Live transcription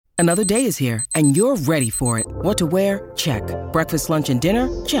Another day is here, and you're ready for it. What to wear? Check. Breakfast, lunch, and dinner?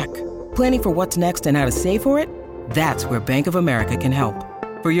 Check. Planning for what's next and how to save for it? That's where Bank of America can help.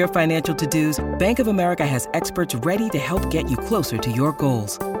 For your financial to-dos, Bank of America has experts ready to help get you closer to your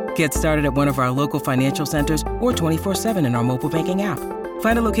goals. Get started at one of our local financial centers or 24/7 in our mobile banking app.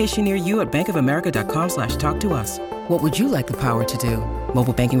 Find a location near you at bankofamerica.com/talktous. What would you like the power to do?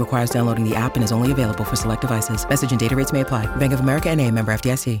 Mobile banking requires downloading the app and is only available for select devices. Message and data rates may apply. Bank of America N.A., member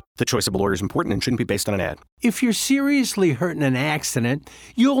FDIC. The choice of a lawyer is important and shouldn't be based on an ad. If you're seriously hurt in an accident,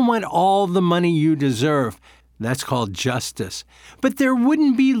 you'll want all the money you deserve. That's called justice. But there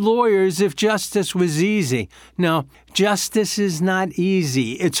wouldn't be lawyers if justice was easy. No, justice is not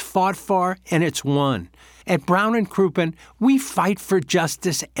easy. It's fought for and it's won. At Brown & Crouppen, we fight for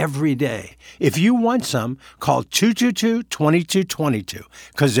justice every day. If you want some, call 222-2222,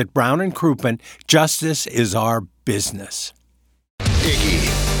 because at Brown & Crouppen, justice is our business. Iggy,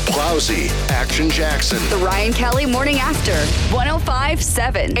 Plowsy, Action Jackson. The Ryan Kelly Morning After,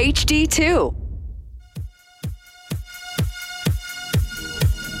 105.7 HD2.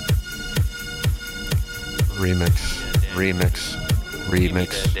 Remix.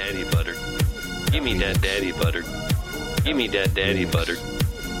 Give me that daddy butter. Give me that daddy butter.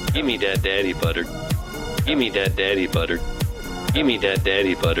 Give me that daddy butter. Give me that daddy butter. Give me that daddy butter. Give me that daddy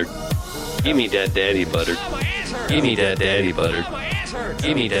butter. Give me that daddy butter. Give me that daddy butter.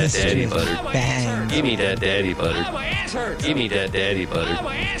 Give me that daddy butter. Give me that daddy butter. Give me that daddy butter.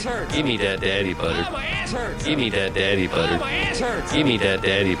 Give me that daddy butter. Give me that daddy butter. Give me that daddy butter. Give me that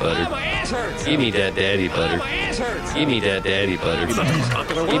daddy butter. Give me that daddy butter. Give me that daddy butter.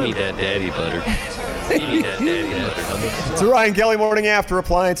 Give me that daddy butter. It's the Ryan Kelly Morning After.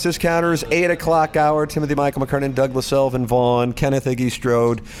 Appliance Discounters, 8 o'clock hour. Timothy Michael McKernan, Douglas Elvin Vaughn, Kenneth Iggy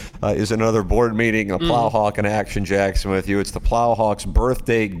Strode is another board meeting. A Plowhawk and Action Jackson with you. It's the Plowhawks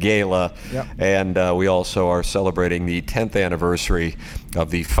birthday gala. Yep. And we also are celebrating the 10th anniversary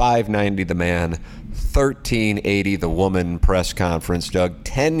of the 590 The Man, 1380 The Woman press conference. Doug,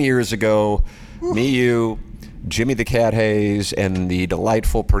 10 years ago, me, you, Jimmy the Cat Hayes, and the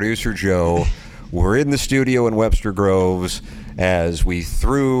delightful producer Joe were in the studio in Webster Groves as we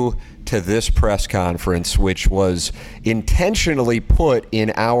threw to this press conference, which was intentionally put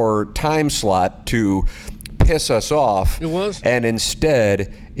in our time slot to piss us off. It was. And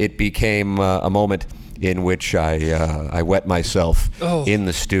instead, it became a moment in which I wet myself in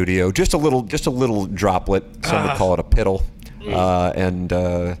the studio. Just a little droplet. Some would call it a piddle. And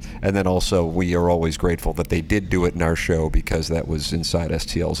then also we are always grateful that they did do it in our show, because that was inside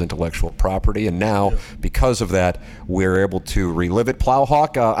STL's intellectual property. And now, because of that, we're able to relive it.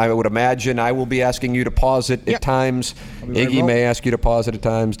 Plowhawk, I would imagine I will be asking you to pause it at times. Iggy may ask you to pause it at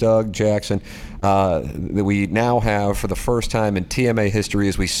times. Doug, Jackson. We now have, for the first time in TMA history,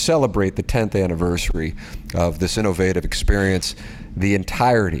 as we celebrate the 10th anniversary of this innovative experience, the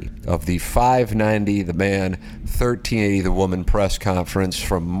entirety of the 590 The Man, 1380 The Woman press conference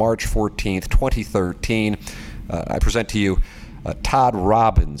from March 14th, 2013. I present to you Todd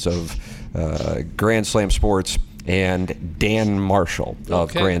Robbins of Grand Slam Sports and Dan Marshall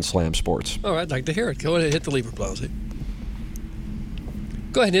of Grand Slam Sports. All right, I'd like to hear it. Go ahead and hit the lever, Plowsy.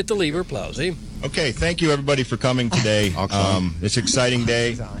 Go ahead and hit the lever, Plowsy. Okay, thank you everybody for coming today. It's an exciting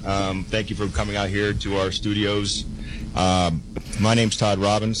day. Thank you for coming out here to our studios. My name's Todd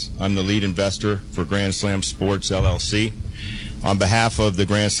Robbins. I'm the lead investor for Grand Slam Sports LLC. On behalf of the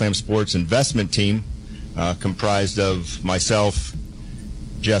Grand Slam Sports investment team, comprised of myself,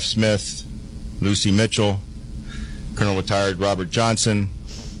 Jeff Smith, Lucy Mitchell, Colonel Retired Robert Johnson,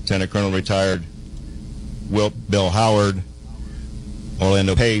 Lieutenant Colonel Retired Bill Howard,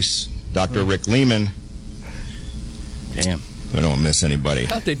 Orlando Pace, Dr. Rick Lehman. Damn, I don't miss anybody.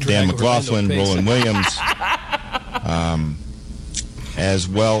 Dan McLaughlin, Roland Williams, as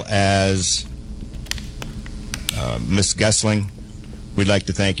well as Miss Gessling. We'd like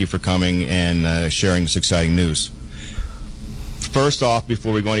to thank you for coming and sharing this exciting news. First off,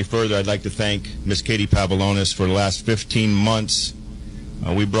 before we go any further, I'd like to thank Miss Katie Pavlonis for the last 15 months.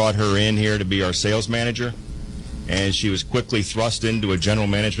 We brought her in here to be our sales manager, and she was quickly thrust into a general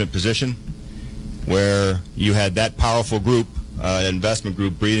management position where you had that powerful group, investment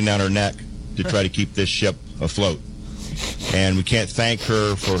group, breathing down her neck to try to keep this ship afloat. And we can't thank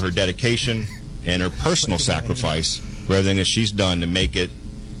her for her dedication and her personal sacrifice for everything that she's done to make it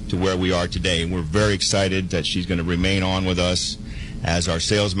to where we are today. And we're very excited that she's going to remain on with us as our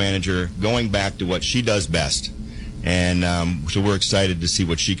sales manager, going back to what she does best. And so we're excited to see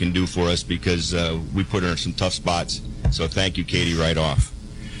what she can do for us, because we put her in some tough spots. So thank you, Katie, right off.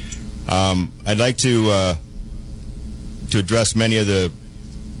 I'd like to address many of the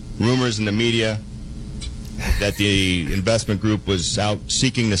rumors in the media that the investment group was out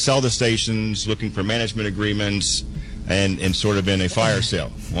seeking to sell the stations, looking for management agreements, and sort of in a fire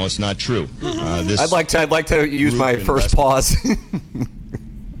sale. Well, it's not true. I'd like to use my first pause.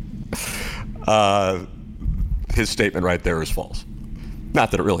 His statement right there is false.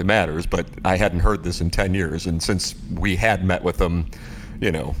 Not that it really matters, but I hadn't heard this in 10 years, and since we had met with them,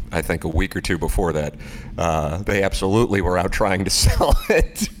 I think a week or two before that, they absolutely were out trying to sell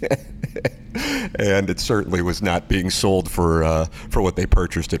it. And it certainly was not being sold for what they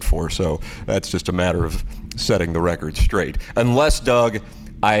purchased it for. So that's just a matter of setting the record straight. Unless, Doug,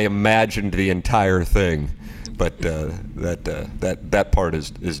 I imagined the entire thing, but that part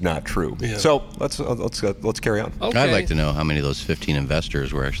is not true. Yeah. So let's carry on. Okay. I'd like to know how many of those 15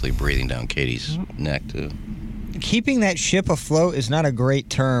 investors were actually breathing down Katie's neck too. Keeping that ship afloat is not a great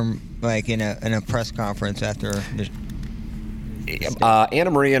term, like in a press conference after.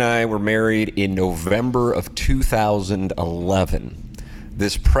 Anna Marie and I were married in November of 2011.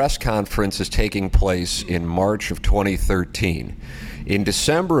 This press conference is taking place in March of 2013. In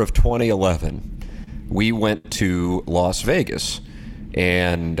December of 2011, we went to Las Vegas,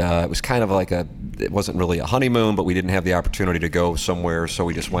 and it was kind of like it wasn't really a honeymoon, but we didn't have the opportunity to go somewhere, so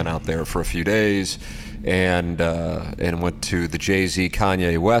we just went out there for a few days and went to the Jay-Z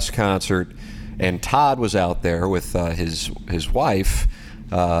Kanye West concert. And Todd was out there with his wife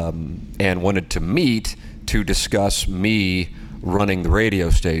and wanted to meet to discuss me running the radio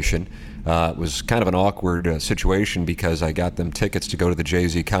station. It was kind of an awkward situation because I got them tickets to go to the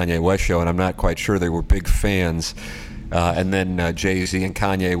Jay-Z Kanye West show, and I'm not quite sure they were big fans. And then Jay-Z and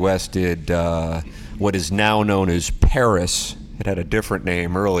Kanye West did what is now known as Paris. It had a different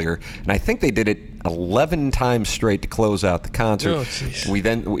name earlier, and I think they did it 11 times straight to close out the concert. Oh,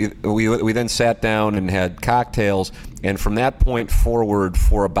 we then sat down and had cocktails, and from that point forward,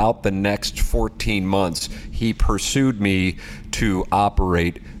 for about the next 14 months, he pursued me to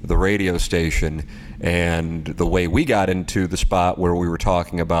operate the radio station. And the way we got into the spot where we were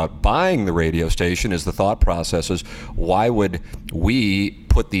talking about buying the radio station is the thought process is, why would we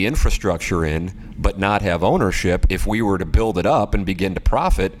put the infrastructure in but not have ownership? If we were to build it up and begin to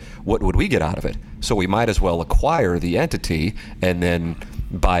profit, what would we get out of it? So we might as well acquire the entity and then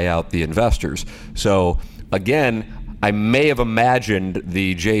buy out the investors. So again, I may have imagined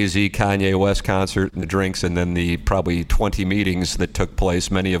the Jay-Z Kanye West concert and the drinks, and then the probably 20 meetings that took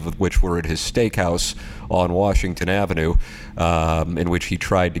place, many of which were at his steakhouse on Washington Avenue, in which he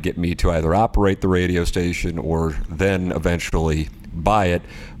tried to get me to either operate the radio station or then eventually buy it.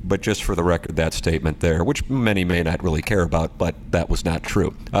 But just for the record, that statement there, which many may not really care about, but that was not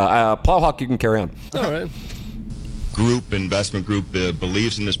true. Plowhawk, you can carry on. All right. Investment group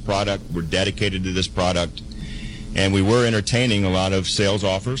believes in this product. We're dedicated to this product. And we were entertaining a lot of sales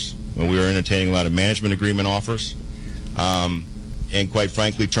offers. We were entertaining a lot of management agreement offers. And quite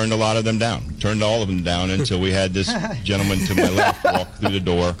frankly, turned a lot of them down. Turned all of them down until we had this gentleman to my left walk through the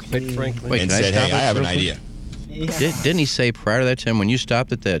door and said, hey, I have an idea. Yeah. Didn't he say prior to that, Tim, when you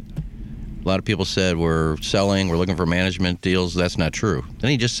stopped at that, a lot of people said we're selling, we're looking for management deals? That's not true. Didn't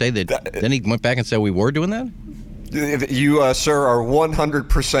he just say that? Then he went back and said we were doing that? You, sir, are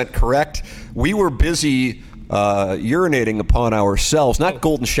 100% correct. We were busy urinating upon ourselves, not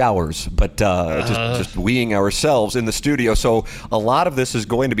golden showers, but just weeing ourselves in the studio. So a lot of this is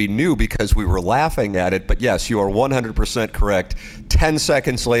going to be new because we were laughing at it. But yes, you are 100% correct. 10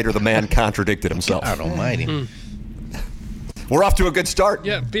 seconds later, the man contradicted himself. God almighty. We're off to a good start.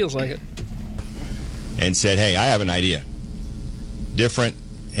 Yeah, it feels like it. And said, hey, I have an idea. Different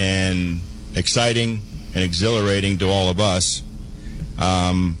and exciting and exhilarating to all of us.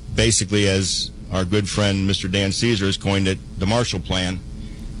 Basically, as our good friend Mr. Dan Caesar has coined it, the Marshall Plan.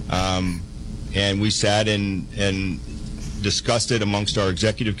 And we sat and discussed it amongst our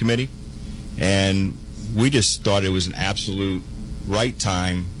executive committee. And we just thought it was an absolute right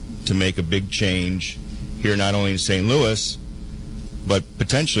time to make a big change here, not only in St. Louis, but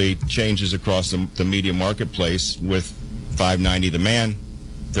potentially changes across the media marketplace with $590 the man,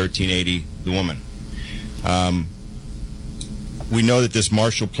 $1380 the woman. We know that this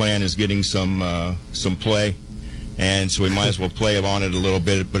Marshall Plan is getting some play, and so we might as well play on it a little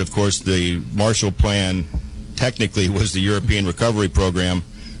bit. But of course, the Marshall Plan technically was the European Recovery Program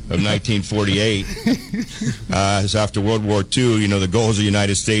of 1948. As after World War II, you know, the goals of the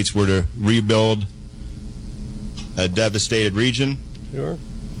United States were to rebuild a devastated region,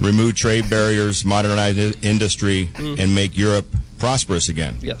 remove trade barriers, modernize industry, and make Europe prosperous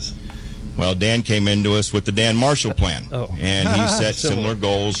again. Yes. Well, Dan came into us with the Dan Marshall Plan, and he set similar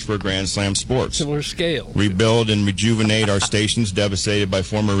goals for Grand Slam sports. Similar scale. Rebuild and rejuvenate our stations devastated by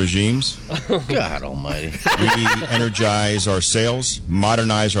former regimes. God almighty. Re-energize our sales,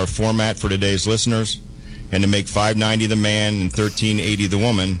 modernize our format for today's listeners, and to make 590 The Man and 1380 The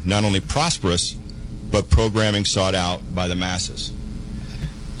Woman not only prosperous, but programming sought out by the masses.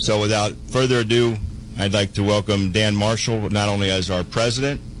 So without further ado, I'd like to welcome Dan Marshall, not only as our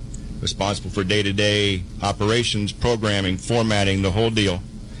president, responsible for day-to-day operations, programming, formatting, the whole deal,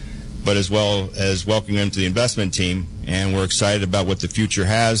 but as well as welcoming him to the investment team. And we're excited about what the future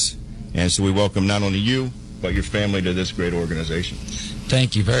has. And so we welcome not only you, but your family to this great organization.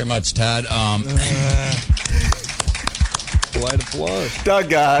 Thank you very much, Todd. Light applause. Doug,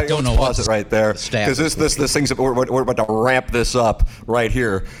 don't know pause it right there, because this thing's we're about to ramp this up right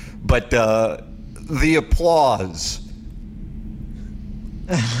here. But the applause.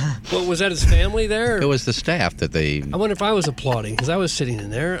 Well, was that his family there? It was the staff that they... I wonder if I was applauding, because I was sitting in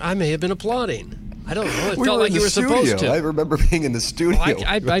there. I may have been applauding. I don't know. It we felt were like in you the were studio. supposed to. I remember being in the studio. Well,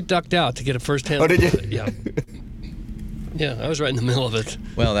 I ducked out to get a first-hand... Oh, did you? Yeah. Yeah, I was right in the middle of it.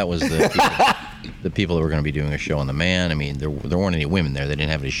 Well, that was the people that were going to be doing a show on The Man. I mean, there weren't any women there. They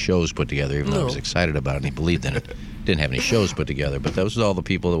didn't have any shows put together, even though I was excited about it and he believed in it. Didn't have any shows put together, but those are all the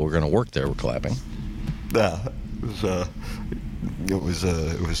people that were going to work there were clapping. It was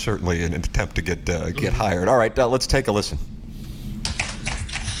certainly an attempt to get hired. All right, let's take a listen.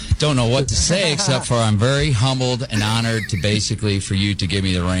 Don't know what to say except for I'm very humbled and honored to basically for you to give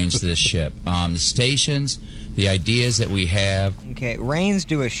me the reins to this ship. The stations, the ideas that we have. Okay, reins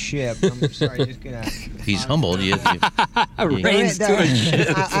to a ship. I'm sorry, just gonna. He's humbled. Reins to a ship.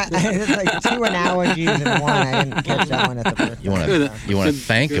 It's like two analogies in one. I didn't catch that one at the first. You want to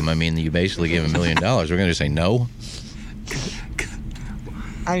thank him? I mean, you basically gave him $1 million. We're going to say no.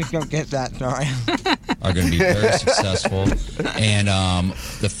 I just don't get that, sorry. Are going to be very successful. And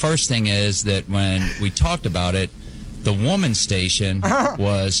the first thing is that when we talked about it, the woman station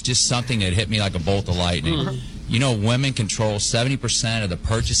was just something that hit me like a bolt of lightning. You know, women control 70% of the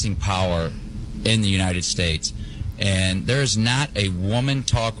purchasing power in the United States. And there is not a woman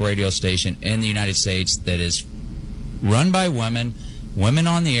talk radio station in the United States that is run by women, women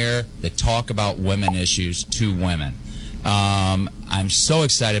on the air that talk about women issues to women. I'm so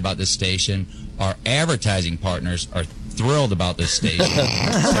excited about this station. Our advertising partners are thrilled about this station. So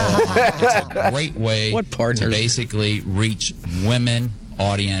it's a great way to basically reach women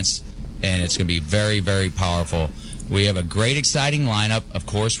audience, and it's going to be very, very powerful. We have a great, exciting lineup. Of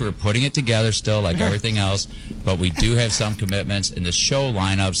course, we're putting it together still like everything else, but we do have some commitments, and the show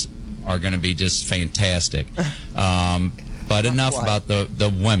lineups are going to be just fantastic. But enough about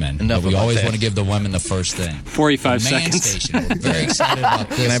the women. We always want to give the women the first thing. 45 seconds. Station. We're very excited about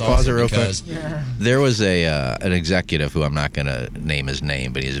this. Can I pause it real quick? There was an executive who I'm not going to name his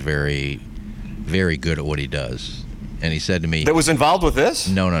name, but he's very, very good at what he does. And he said to me... That was involved with this?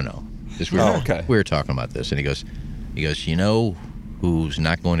 No. Just we were talking about this, and he goes, you know who's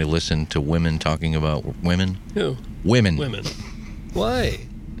not going to listen to women talking about women? Who? Women. Women. Why?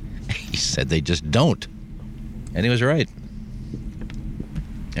 He said they just don't. And he was right.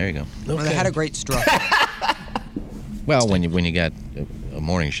 There you go. Well, they had a great structure. Well, when you got a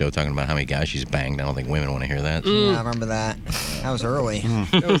morning show talking about how many guys she's banged, I don't think women want to hear that. Yeah, I remember that. That was early.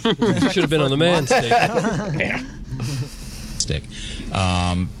 Should have been on the Man stick.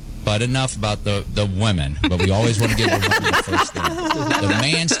 But enough about the women. But we always want to give the women the first thing. The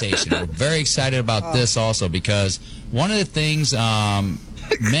Man Station. We're very excited about this also because one of the things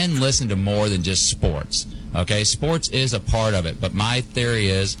men listen to more than just sports. Okay, sports is a part of it, but my theory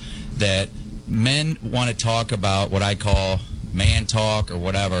is that men want to talk about what I call man talk or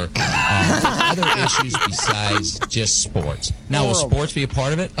whatever, other issues besides just sports. Now, will sports be a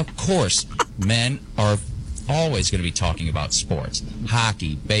part of it? Of course. Men are always going to be talking about sports.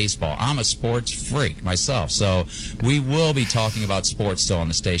 Hockey, baseball. I'm a sports freak myself, so we will be talking about sports still on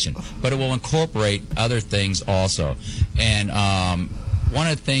the station, but it will incorporate other things also. And one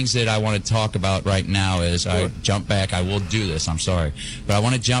of the things that I want to talk about right now is I jump back. I will do this. I'm sorry. But I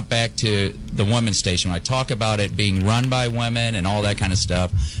want to jump back to the women's station. When I talk about it being run by women and all that kind of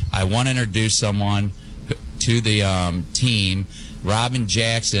stuff, I want to introduce someone to the team. Robin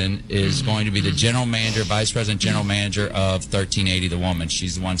Jackson is going to be the general manager, vice president general manager of 1380 The Woman.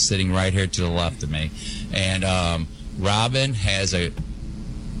 She's the one sitting right here to the left of me. And Robin has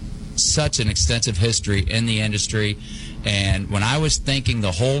such an extensive history in the industry. And when I was thinking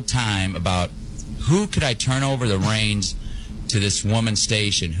the whole time about who could I turn over the reins to this woman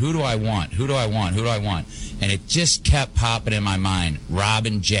station. Who do I want? Who do I want? Who do I want? And it just kept popping in my mind.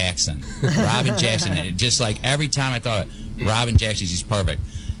 Robin Jackson. Robin Jackson. And it just like every time I thought, Robin Jackson, she's perfect.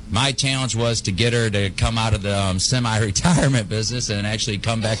 My challenge was to get her to come out of the semi-retirement business and actually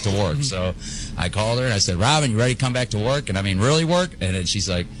come back to work. So I called her and I said, Robin, you ready to come back to work? And I mean, really work? And then she's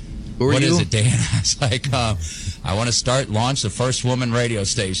like, what is it, Dan? I was like, I want to launch the first woman radio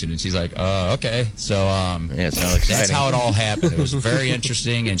station. And she's like, okay. So yeah, it's not exciting. That's how it all happened. It was very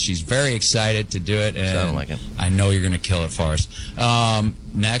interesting, and she's very excited to do it. And Sounded like it. I know you're going to kill it for us.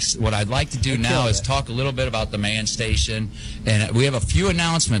 Next, what I'd like to do now is talk a little bit about the Man Station. And we have a few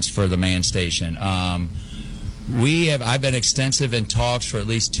announcements for the Man Station. I've been extensive in talks for at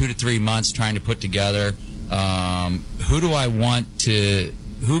least 2 to 3 months trying to put together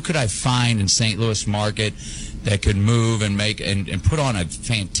who could I find in St. Louis market that could move and make and put on a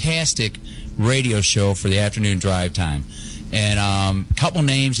fantastic radio show for the afternoon drive time. And a couple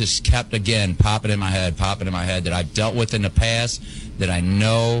names just kept, again, popping in my head that I've dealt with in the past that I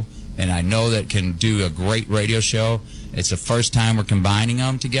know that can do a great radio show. It's the first time we're combining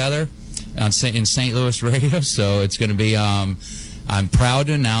them together in St. Louis radio, so it's going to be, I'm proud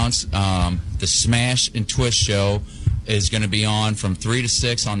to announce the Smash and Twist show is going to be on from 3 to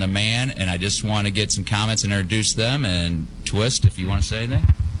 6 on the Man, and I just want to get some comments and introduce them. And Twist, if you want to say anything.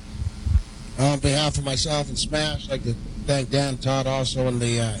 On behalf of myself and Smash, I'd like to thank Dan Todd also and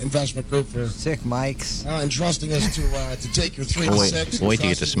the investment group for sick mics entrusting us to take your 3 to 6. Wait to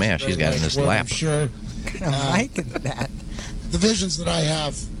get to Smash. He's got it in his lap. I'm sure. Mic is that? The visions that I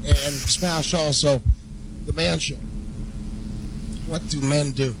have, and Smash also, the Man Show. What do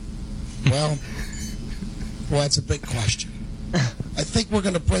men do? Well, that's a big question. I think we're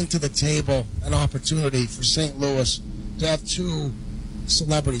going to bring to the table an opportunity for St. Louis to have two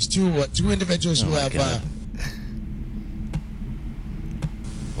celebrities, two individuals who have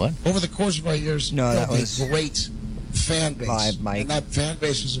what? Over the course of our years, that built was a great fan base. Live mic. And that fan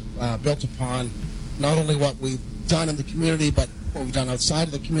base was built upon not only what we've done in the community, but what we've done outside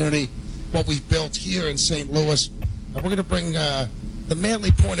of the community, what we've built here in St. Louis. We're going to bring the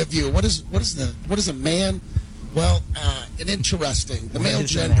manly point of view. What is a man? Well, an interesting, the male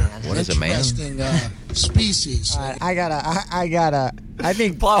gender. What is a man? Interesting species. I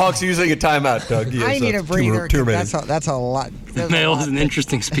think Plowhawk's using a timeout, Doug. I need a breather. That's a lot. Male is an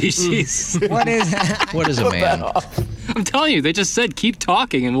interesting species. What is a man? I'm telling you, they just said keep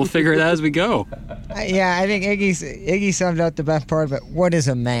talking and we'll figure it out as we go. Yeah, I think Iggy summed up the best part of it. What is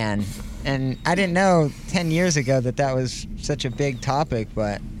a man? And I didn't know 10 years ago that was such a big topic,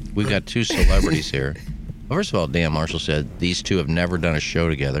 but we've got two celebrities here. Well, first of all, Dan Marshall said these two have never done a show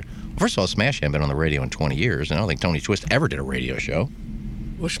together. First of all, Smash hadn't been on the radio in 20 years, and I don't think Tony Twist ever did a radio show.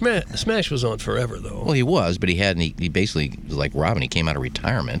 Well, Smash was on forever, though. Well, he was, but he basically was like Robin. He came out of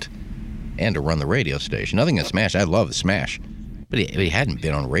retirement and to run the radio station. Nothing against Smash. I love the Smash. But he hadn't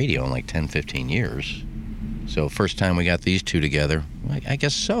been on radio in like 10, 15 years. So first time we got these two together, I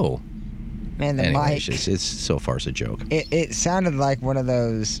guess so. Man, the Anyways, mic. It's so far it's a joke. It sounded like one of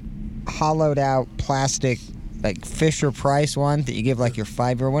those hollowed out plastic, like Fisher Price one that you give like your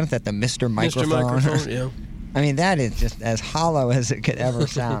 5-year-old one. Is that the Mr. Microphone? Mr. Microphone, yeah. I mean, that is just as hollow as it could ever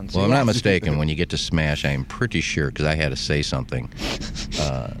sound. Well, I'm not mistaken. When you get to Smash, I am pretty sure, because I had to say something,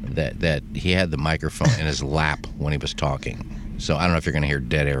 that he had the microphone in his lap when he was talking. So I don't know if you're going to hear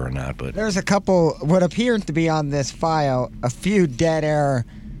dead air or not, but there's a couple, what appeared to be on this file, a few dead air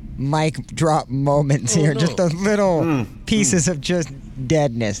mic drop moments here. Just a little pieces of just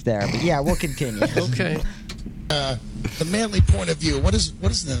deadness there. But yeah, we'll continue. Okay. The manly point of view. What is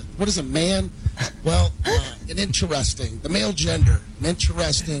a man? Well, the male gender, an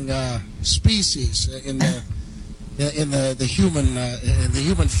interesting species in the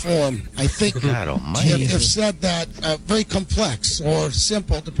human form. I think God almighty. have said that very complex or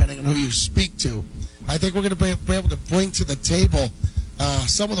simple, depending on who you speak to. I think we're going to be able to bring to the table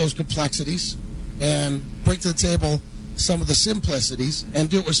some of those complexities and bring to the table some of the simplicities and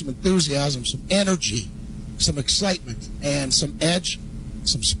do it with some enthusiasm, some energy, some excitement, and some edge,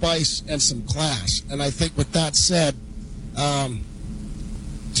 some spice, and some class. And I think with that said,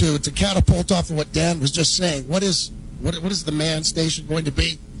 to catapult off of what Dan was just saying, what is the Man Station going to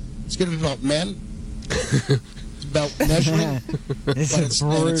be? It's going to be about men. It's about measuring. This is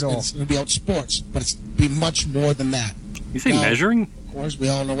brutal. It's going to be about sports, but it's going to be much more than that. You say measuring? Of course, we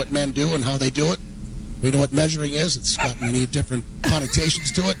all know what men do and how they do it. We know what measuring is. It's got many different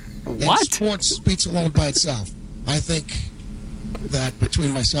connotations to it. What? And sports speaks alone by itself. I think that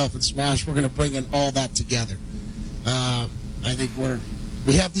between myself and Smash, we're going to bring in all that together. I think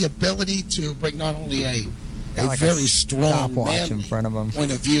we have the ability to bring not only a Got like very strong stopwatch man in front of him.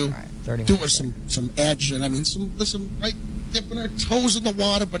 point of view. 30 Doing some edge, and I mean some right, dipping our toes in the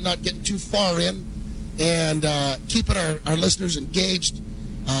water, but not getting too far in, and keeping our listeners engaged.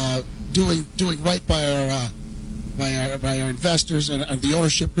 Doing right by our investors and the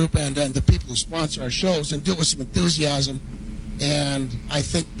ownership group and the people who sponsor our shows, and do it with some enthusiasm. And I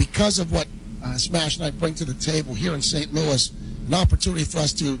think because of what Smash and I bring to the table here in St. Louis, an opportunity for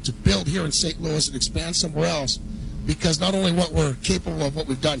us to build here in St. Louis and expand somewhere else, because not only what we're capable of, what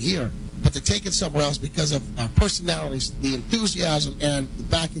we've done here, but to take it somewhere else because of our personalities, the enthusiasm, and the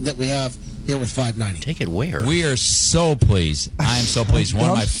backing that we have here with 590. Take it where? We are so pleased. I am so pleased.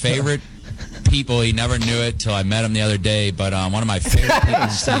 One of my favorite people. He never knew it till I met him the other day, but one of my favorite people.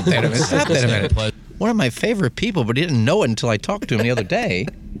 Stop that a minute. One of my favorite people, but he didn't know it until I talked to him the other day.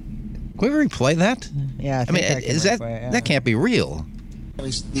 Can we replay that? Yeah, I mean, that can't be real.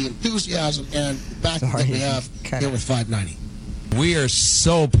 The enthusiasm and the backing that we have here with 590. We are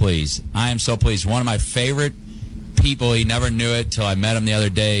so pleased. I am so pleased. One of my favorite people. He never knew it till I met him the other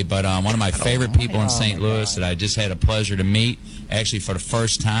day, but one of my favorite people in St. Louis that I just had a pleasure to meet, actually for the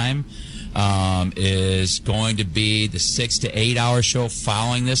first time, is going to be the 6 to 8 hour show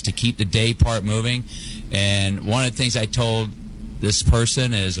following this to keep the day part moving. And one of the things I told this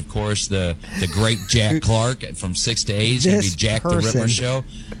person is, of course, the great Jack Clark from 6 to 8. He's going to be Jack the Ripper show.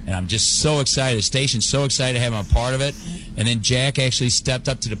 And I'm just so excited. The station's so excited to have him a part of it. And then Jack actually stepped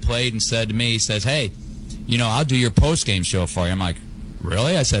up to the plate and said to me, he says, hey, I'll do your post-game show for you. I'm like,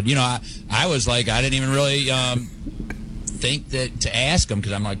 really? I said, I was like, I didn't even really think that to ask him,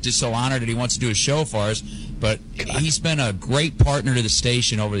 because I'm like just so honored that he wants to do a show for us. But he's been a great partner to the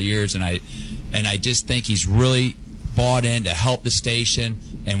station over the years, and I just think he's really bought in to help the station,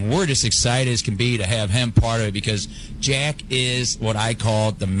 and we're just excited as can be to have him part of it, because Jack is what I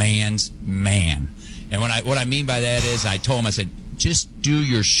call the man's man. And what I mean by that is, I told him, I said, just do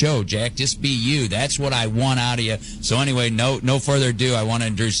your show, Jack. Just be you. That's what I want out of you. So anyway, no further ado, I want to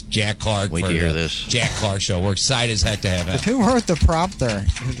introduce Jack Clark. Wait to hear this. Jack Clark show. We're excited as heck to have him. Who wrote the prompter?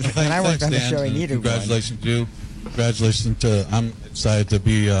 When I worked on the show, he needed congratulations to you. Congratulations to. I'm excited to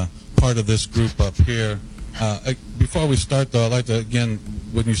be part of this group up here. Before we start, though, I'd like to again,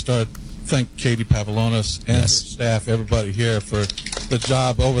 when you start, thank Katie Pavlonis and her staff, everybody here, for the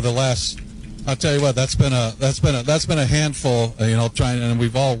job over the last. I'll tell you what, that's been a handful, and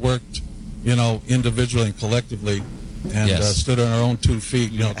we've all worked, individually and collectively, and stood on our own 2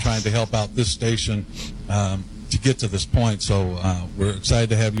 feet, trying to help out this station to get to this point. So we're excited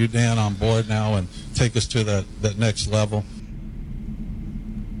to have you, Dan, on board now and take us to that next level.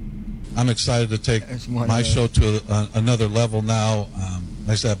 I'm excited to take my show to another level now.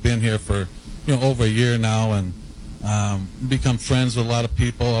 Like I said, I've been here for over a year now, and become friends with a lot of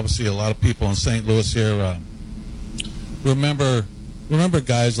people. Obviously, a lot of people in St. Louis here remember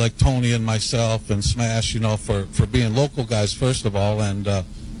guys like Tony and myself and Smash, for being local guys first of all, and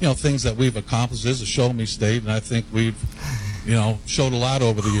things that we've accomplished. This is a show me state, and I think we've showed a lot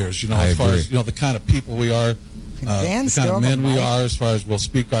over the years. As far as the kind of people we are. The kind of men we are, as far as we'll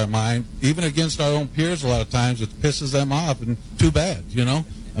speak our mind, even against our own peers. A lot of times it pisses them off, and too bad,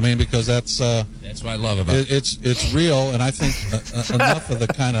 I mean, because that's what I love about it. It's real, and I think enough of the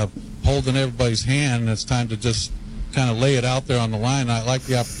kind of holding everybody's hand. It's time to just kind of lay it out there on the line. I like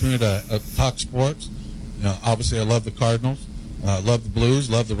the opportunity to talk sports. Obviously, I love the Cardinals, love the Blues,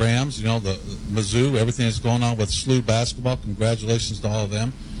 love the Rams. The Mizzou, everything that's going on with SLU basketball. Congratulations to all of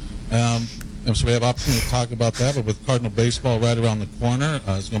them. And so we have opportunity to talk about that, but with Cardinal baseball right around the corner,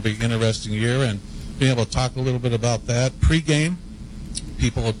 it's going to be an interesting year, and being able to talk a little bit about that. Pre-game,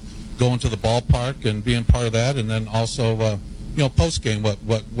 people going to the ballpark and being part of that, and then also, post-game,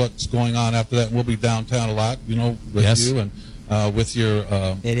 what's going on after that. And we'll be downtown a lot, with you and with your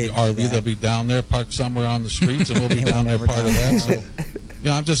RV. They'll be down there, parked somewhere on the streets, and we'll be down there part of that. So,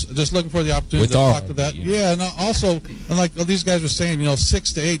 I'm just looking for the opportunity to talk to that. Yeah, and also, and like these guys were saying,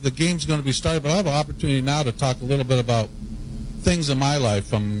 6 to 8, the game's going to be started, but I have an opportunity now to talk a little bit about things in my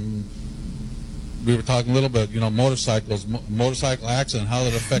life. We were talking a little bit, motorcycles, motorcycle accident, how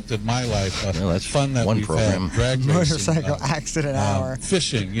it affected my life. That's fun that we've had. Drag motorcycle racing, accident hour.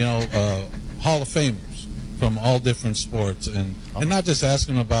 Fishing, Hall of Famers from all different sports, and not just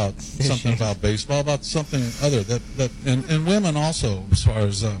asking about something about baseball, about something other and women also, as far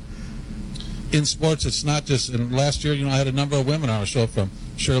as in sports. It's not just. And last year, I had a number of women on our show, from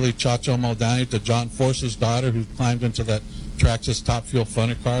Shirley Chacho Modani to John Force's daughter, who climbed into that Traxxas Top Fuel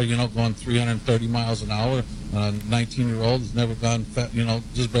Funny car, going 330 miles an hour. A 19-year-old has never gone,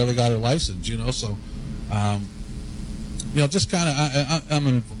 just barely got her license, So just kind of, I'm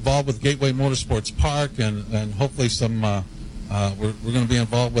involved with Gateway Motorsports Park, and hopefully some, we're going to be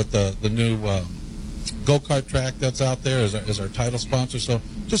involved with the new go-kart track that's out there as our title sponsor. So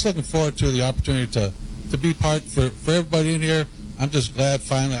just looking forward to the opportunity to be part for everybody in here. I'm just glad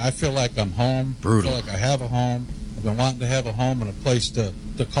finally. I feel like I'm home. Brutal. I feel like I have a home. I've been wanting to have a home and a place to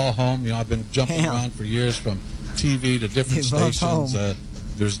call home. I've been jumping around for years from TV to different stations.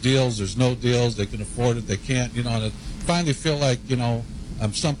 There's deals, there's no deals. They can afford it, they can't. And I finally feel like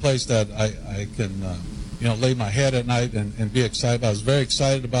I'm someplace that I can lay my head at night and be excited. I was very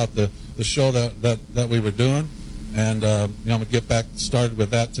excited about the show that we were doing, and I'm gonna get back started with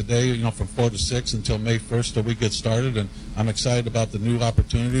that today. From 4 to 6 until May 1st till we get started, and I'm excited about the new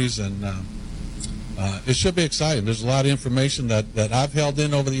opportunities, and it should be exciting. There's a lot of information that I've held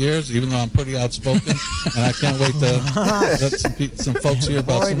in over the years, even though I'm pretty outspoken, and I can't wait to let some folks hear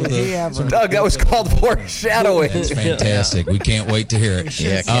about some of the... Doug, that was called foreshadowing. That's fantastic. We can't wait to hear it.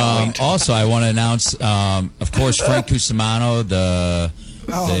 Yeah, can't wait. Also, I want to announce, of course, Frank Cusimano, the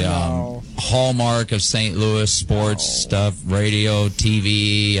hallmark of St. Louis sports stuff, radio,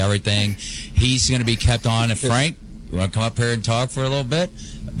 TV, everything. He's going to be kept on. And Frank, you want to come up here and talk for a little bit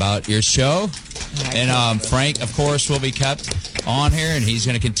about your show? And Frank, of course, will be kept on here, and he's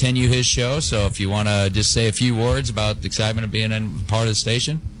going to continue his show. So if you want to just say a few words about the excitement of being in part of the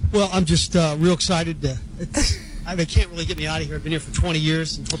station. Well, I'm just real excited. They can't really get me out of here. I've been here for 20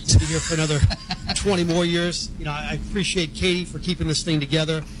 years and hope to be here for another 20 more years. I appreciate Katie for keeping this thing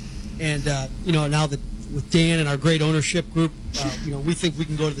together. And, now that with Dan and our great ownership group, we think we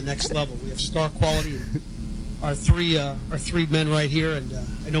can go to the next level. We have star quality. And our three men right here, and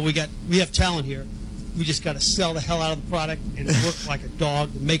I know we have talent here. We just got to sell the hell out of the product and work like a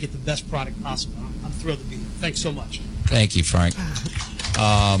dog to make it the best product possible. I'm thrilled to be here. Thanks so much. Thank you, Frank.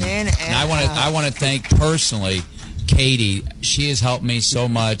 And I want to thank personally Katie. She has helped me so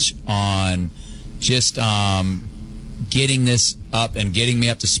much on just getting this up and getting me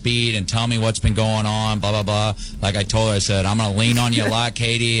up to speed and telling me what's been going on, blah, blah, blah. Like I told her, I said, I'm going to lean on you a lot,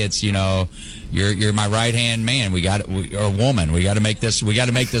 Katie. It's, you're my right-hand man. Or woman. We got to make this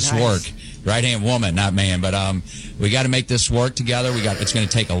nice. Work. Right-hand woman, not man. But we got to make this work together. It's going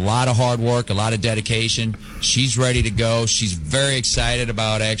to take a lot of hard work, a lot of dedication. She's ready to go. She's very excited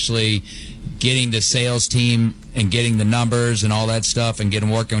about actually getting the sales team and getting the numbers and all that stuff and getting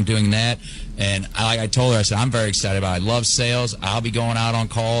working on doing that. And like I told her, I said, I'm very excited about it. I love sales. I'll be going out on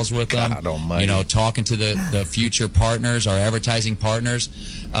calls with them, talking to the future partners, our advertising partners.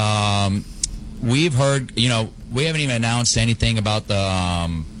 We've heard, we haven't even announced anything about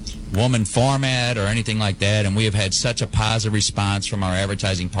the woman format or anything like that, and we have had such a positive response from our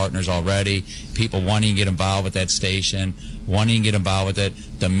advertising partners already. People wanting to get involved with that station, wanting to get involved with it.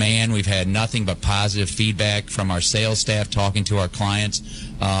 The man, we've had nothing but positive feedback from our sales staff talking to our clients.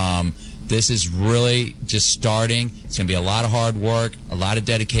 This is really just starting. It's going to be a lot of hard work, a lot of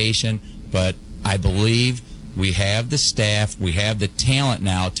dedication, but I believe we have the staff, we have the talent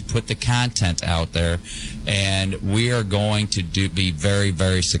now to put the content out there, and we are going to be very,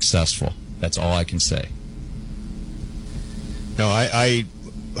 very successful. That's all I can say. No, I'd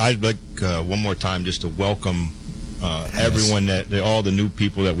like one more time just to welcome everyone, all the new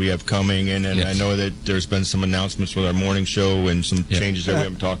people that we have coming in, and I know that there's been some announcements with our morning show and some changes that we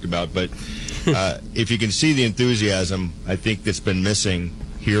haven't talked about, but if you can see the enthusiasm, I think that's been missing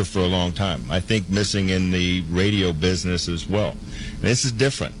here for a long time. I think missing in the radio business as well. And this is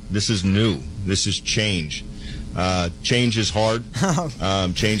different. This is new. This is change. Change is hard.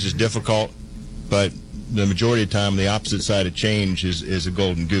 Change is difficult, but the majority of the time, the opposite side of change is a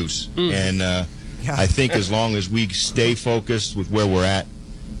golden goose. And I think as long as we stay focused with where we're at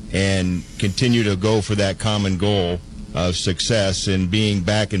and continue to go for that common goal of success and being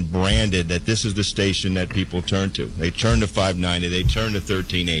back and branded that this is the station that people turn to. They turn to 590, they turn to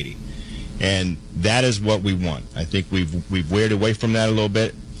 1380. And that is what we want. I think we've weared away from that a little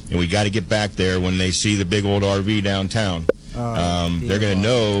bit, and we got to get back there when they see the big old RV downtown. They're going to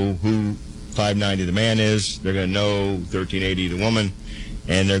know who 590 the man is, they're going to know 1380 the woman,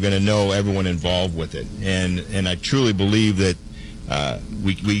 and they're going to know everyone involved with it. And I truly believe that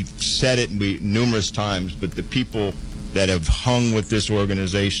we said it numerous times, but the people that have hung with this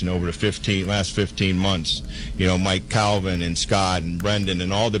organization over the last 15 months, Mike Calvin and Scott and Brendan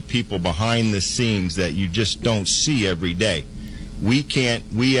and all the people behind the scenes that you just don't see every day. We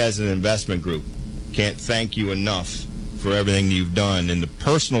as an investment group can't thank you enough for everything you've done and the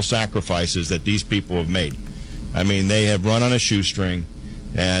personal sacrifices that these people have made. I mean, they have run on a shoestring,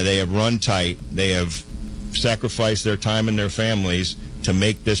 they have run tight, they have sacrificed their time and their families to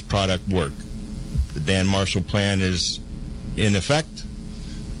make this product work. The Dan Marshall plan is in effect.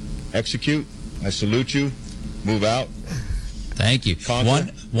 Execute. I salute you. Move out. Thank you.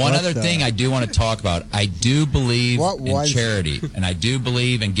 Conquer. One other thing I do want to talk about. I do believe in charity, and I do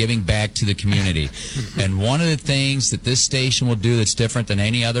believe in giving back to the community. And one of the things that this station will do that's different than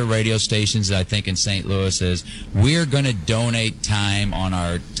any other radio stations, I think, in St. Louis is we're going to donate time on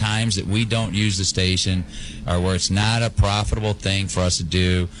our times that we don't use the station or where it's not a profitable thing for us to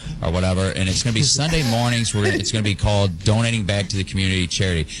do or whatever. And it's going to be Sunday mornings where it's going to be called Donating Back to the Community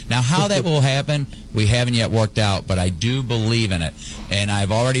Charity. Now, how that will happen, we haven't yet worked out, but I do believe in it. And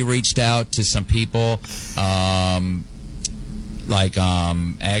I've already reached out to some people,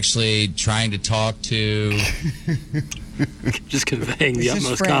 actually trying to talk to... Just conveying the This is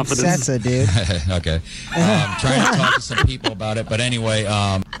utmost confidence. Francesa, dude. Okay. Trying to talk to some people about it. But anyway...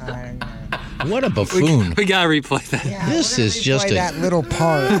 What a buffoon. We got to replay that. Yeah, This is just play a... that little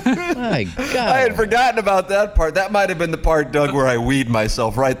part. My God. I had forgotten about that part. That might have been the part, Doug, where I weed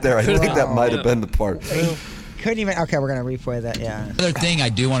myself right there. I think that might have been the part. Couldn't even. Okay, we're gonna replay that. Yeah. Another thing I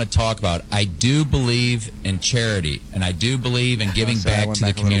do want to talk about. I do believe in charity, and I do believe in giving back to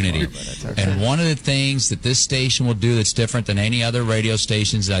the community. And one of the things that this station will do that's different than any other radio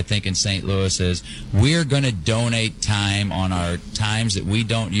stations, I think, in St. Louis is we're going to donate time on our times that we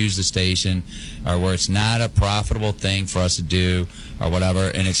don't use the station or where it's not a profitable thing for us to do or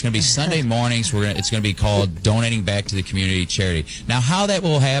whatever. And it's going to be Sunday mornings. It's going to be called Donating Back to the Community Charity. Now, how that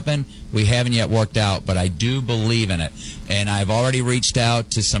will happen, we haven't yet worked out, but I do believe in it. And I've already reached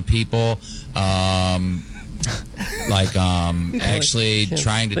out to some people, actually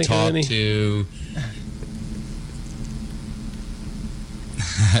trying to talk to...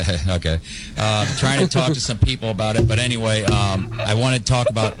 Okay. Trying to talk to some people about it. But anyway, I want to talk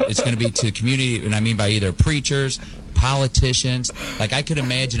about, it's going to be to the community, and I mean by either preachers, politicians. Like I could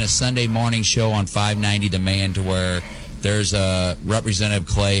imagine a Sunday morning show on 590 The Man to where there's a Representative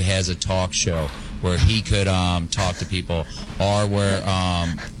Clay has a talk show where he could talk to people, or where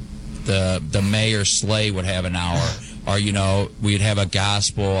the Mayor Slay would have an hour. Or, we'd have a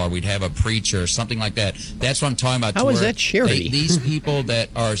gospel, or we'd have a preacher, or something like that. That's what I'm talking about. How is that charity? These people that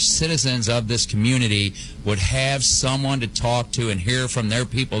are citizens of this community would have someone to talk to and hear from their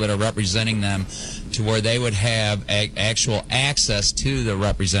people that are representing them, to where they would have actual access to the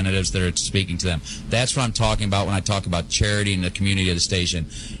representatives that are speaking to them. That's what I'm talking about when I talk about charity in the community of the station.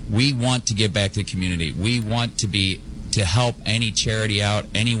 We want to give back to the community. We want to help any charity out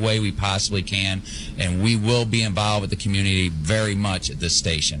any way we possibly can, and we will be involved with the community very much at this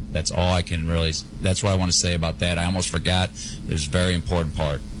station. That's all I can really, that's what I want to say about that. I almost forgot. It was a very important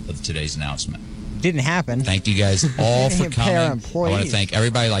part of today's announcement. Didn't happen. Thank you guys all for coming. I employees. want to thank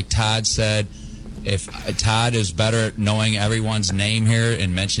everybody. Like Todd said, if Todd is better at knowing everyone's name here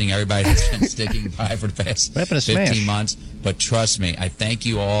and mentioning everybody that's been sticking by for the past 15 months. But trust me, I thank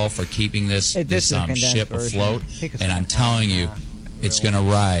you all for keeping this ship afloat. And I'm telling you, it's going to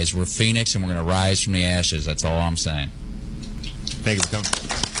rise. We're Phoenix, and we're going to rise from the ashes. That's all I'm saying. Thank you for coming.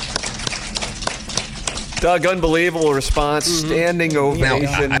 Doug, unbelievable response, standing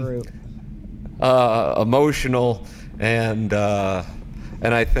ovation, emotional, and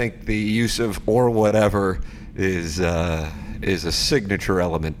I think the use of "or whatever" is a signature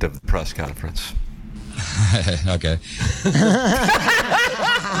element of the press conference. Okay.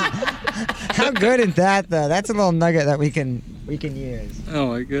 How good is that, though? That's a little nugget that we can use. Oh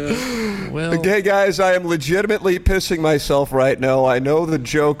my God. Well, okay, guys, I am legitimately pissing myself right now. I know the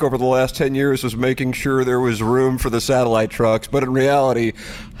joke over the last 10 years was making sure there was room for the satellite trucks, but in reality,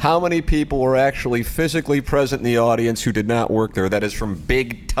 how many people were actually physically present in the audience who did not work there? That is from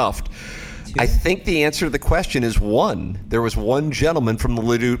Big Tuft. I think the answer to the question is one. There was one gentleman from the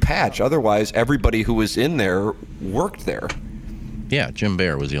Ledoux Patch. Otherwise, everybody who was in there worked there. Yeah, Jim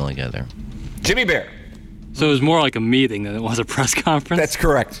Bear was the only guy there. Jimmy Bear. So it was more like a meeting than it was a press conference? That's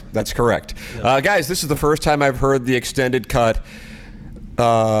correct. That's correct. Guys, this is the first time I've heard the extended cut.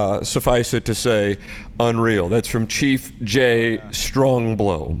 Suffice it to say, unreal. That's from Chief J.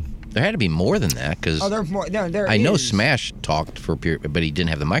 Strongblow. There had to be more than that, because I know Smash talked for a period, but he didn't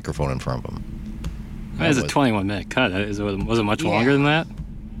have the microphone in front of him. That was a 21-minute cut. Was it much longer than that?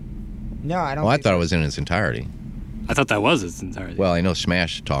 No, I don't. Well, I thought it was in its entirety. I thought that was its entirety. Well, I know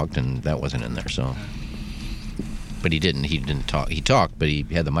Smash talked, and that wasn't in there, so. But he didn't. He didn't talk. He talked, but he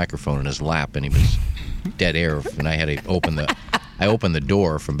had the microphone in his lap, and he was dead air. And I had to open the. I opened the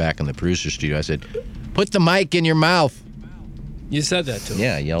door from back in the producer studio. I said, "Put the mic in your mouth." You said that to him.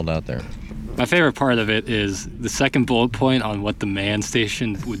 Yeah, I yelled out there. My favorite part of it is the second bullet point on what the man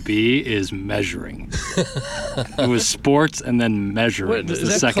station would be is measuring. It was sports and then measuring. Wait,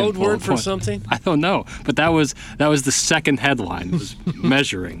 is that code word for something? I don't know, but that was the second headline, was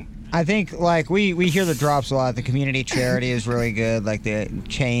measuring. I think, like, we hear the drops a lot. The community charity is really good, like the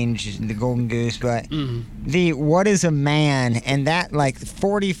Change, the Golden Goose, but the what is a man, and that, like,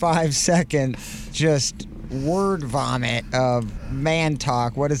 45-second just word vomit of man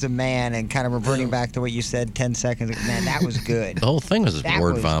talk, what is a man, and kind of reverting back to what you said 10 seconds ago. Man, that was good. The whole thing was That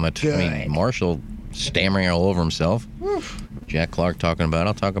word was vomit. good. I mean, Marshall stammering all over himself. Jack Clark talking about,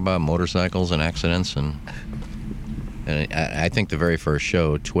 I'll talk about motorcycles and accidents, and I think the very first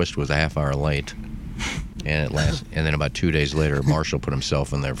show, Twist was a half hour late, and then about 2 days later, Marshall put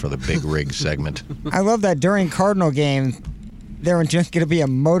himself in there for the big rig segment. I love that during Cardinal game, there was just going to be a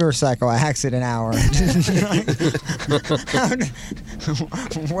motorcycle accident hour.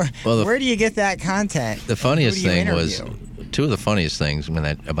 Where do you get that content? The funniest Who do you thing was, interview? two of the funniest things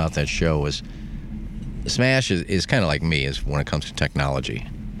about that show was, Smash is kind of like me is when it comes to technology.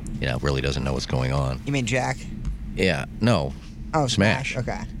 You know, really doesn't know what's going on. You mean Jack? Yeah, no. Oh, Smash.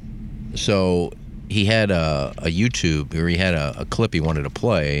 Okay. So he had a YouTube, or he had a clip he wanted to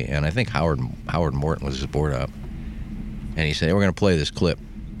play, and I think Howard Morton was his board up. And he said, hey, we're going to play this clip.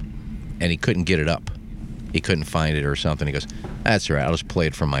 And he couldn't get it up. He couldn't find it or something. He goes, that's all right, I'll just play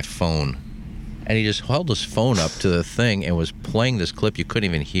it from my phone. And he just held his phone up to the thing and was playing this clip you couldn't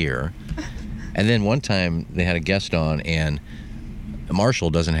even hear. And then one time they had a guest on, and Marshall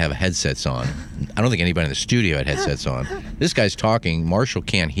doesn't have headsets on. I don't think anybody in the studio had headsets on. This guy's talking, Marshall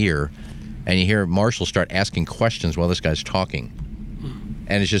can't hear, and you hear Marshall start asking questions while this guy's talking.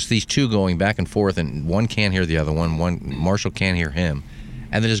 And it's just these two going back and forth, and one can't hear the other one. Marshall can't hear him.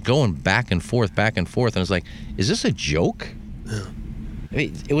 And they're just going back and forth, and it's like, is this a joke? Yeah. I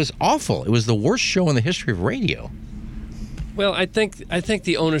mean, it was awful. It was the worst show in the history of radio. Well, I think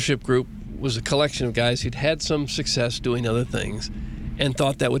the ownership group was a collection of guys who'd had some success doing other things and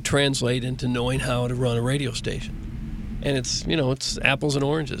thought that would translate into knowing how to run a radio station. And it's apples and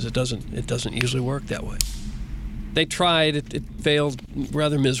oranges. It doesn't usually work that way. They tried. It failed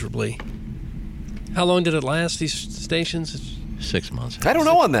rather miserably. How long did it last, these stations? 6 months. I don't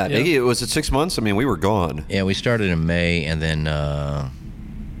know on that. Yeah. Iggy, was it 6 months? I mean, we were gone. Yeah, we started in May, and then,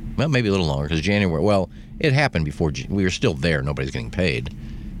 well, maybe a little longer, because January, well, it happened before, we were still there, nobody's getting paid.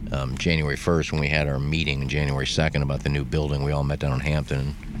 January 1st, when we had our meeting, and January 2nd about the new building, we all met down in Hampton,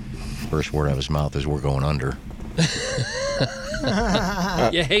 and first word out of his mouth is, we're going under.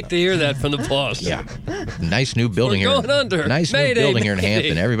 You hate to hear that from the boss. Yeah. Nice new building We're here. going under. Nice Mayday, new building here in mayday.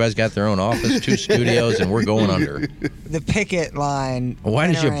 Hampton. Everybody's got their own office, 2 studios, and we're going under. The picket line. Why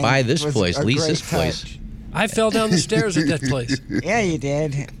did you entering buy this was place, a lease great this place? touch. I fell down the stairs at that place. Yeah, you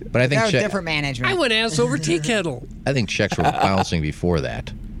did. But I think that was Chet- different management. I went ass over tea kettle. I think checks were bouncing before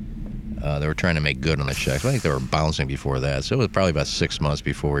that. They were trying to make good on the checks. I think they were bouncing before that. So it was probably about 6 months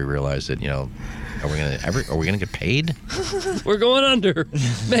before we realized that, are we gonna get paid? We're going under.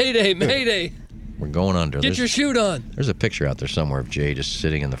 Mayday, mayday. We're going under. Get your chute on. There's a picture out there somewhere of Jay just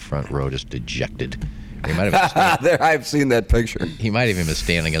sitting in the front row, just dejected. He might have There, I've seen that picture. He might have even been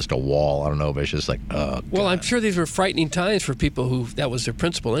standing against a wall. I don't know, but it's just like, Well, I'm sure these were frightening times for people who that was their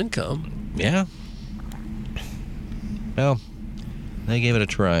principal income. Yeah. Well, they gave it a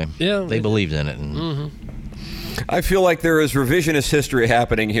try. Yeah. They believed in it. And I feel like there is revisionist history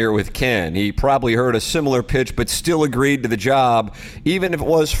happening here with Ken. He probably heard a similar pitch, but still agreed to the job. Even if it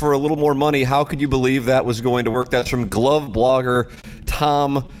was for a little more money, how could you believe that was going to work? That's from glove blogger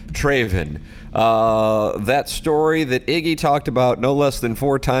Tom Traven. That story that Iggy talked about no less than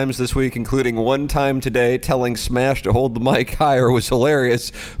 4 times this week, including one time today, telling Smash to hold the mic higher, was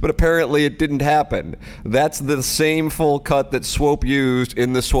hilarious, but apparently it didn't happen. That's the same full cut that Swope used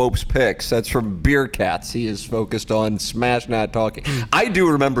in the Swope's picks. That's from Beer Cats. He is focused on Smash not talking. I do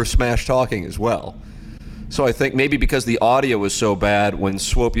remember Smash talking as well. So I think maybe because the audio was so bad, when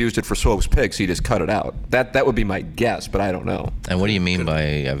Swope used it for Swope's picks, he just cut it out. That would be my guess, but I don't know. And what do you mean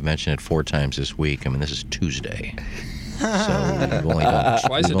by, I've mentioned it 4 times this week? I mean, this is Tuesday. So we've only done,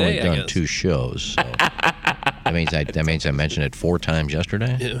 Twice a day, I guess. 2 shows. So that means I mentioned it 4 times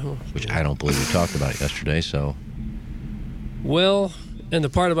yesterday, Yeah. which I don't believe we talked about it yesterday. So Well, and the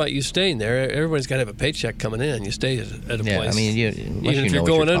part about you staying there, everybody's got to have a paycheck coming in. You stay at a yeah, place. I mean, Even unless if you know you're what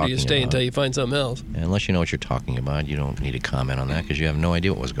going under, talking you stay about. until you find something else. And unless you know what you're talking about, you don't need to comment on that because you have no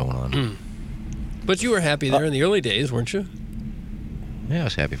idea what was going on. But you were happy there in the early days, weren't you? Yeah, I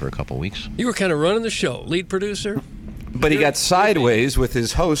was happy for a couple weeks. You were kind of running the show, lead producer. But he got sideways with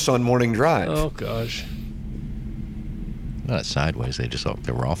his hosts on Morning Drive. Oh gosh. Not sideways. They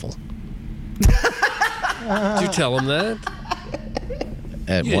were awful. Did you tell him that?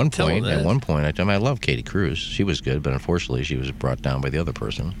 At one point, I told him I love Katie Cruz. She was good, but unfortunately, she was brought down by the other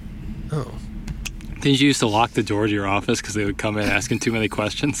person. Oh. Didn't you used to lock the door to your office because they would come in asking too many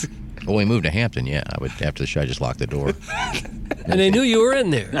questions? Well, we moved to Hampton, yeah. I would after the show, I just locked the door. And they knew you were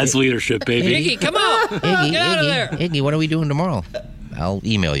in there. That's leadership, baby. Iggy, come on. Get out of there. Iggy, what are we doing tomorrow? I'll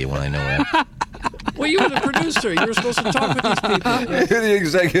email you when I know that. Well, you were the producer. You were supposed to talk with these people. You're the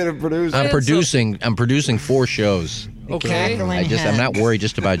executive producer. I'm producing 4 shows. Okay. I'm not worried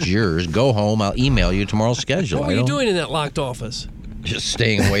just about yours. Go home. I'll email you tomorrow's schedule. What were you doing in that locked office? Just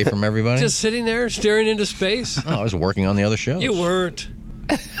staying away from everybody. Just sitting there staring into space? Oh, I was working on the other shows. You weren't.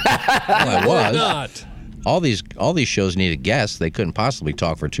 Well, I was. Not. All these shows needed guests. They couldn't possibly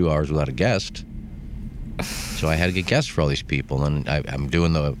talk for 2 hours without a guest. So I had to get guests for all these people. And I'm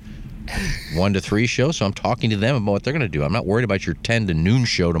doing the 1 to 3 show, so I'm talking to them about what they're going to do. I'm not worried about your 10 to noon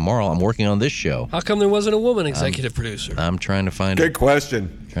show tomorrow. I'm working on this show. How come there wasn't a woman executive producer? I'm trying to find Good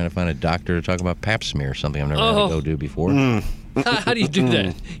question. Trying to find a doctor to talk about pap smear, something I've never had to go do before. How do you do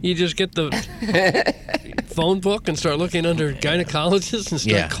that? You just get the phone book and start looking under gynecologists and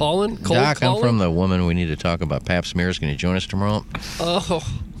start calling? Doc, calling? I'm from the woman we need to talk about pap smears. Can you join us tomorrow? Oh,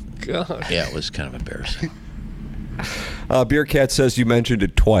 God. Yeah, it was kind of embarrassing. Beer Cat says you mentioned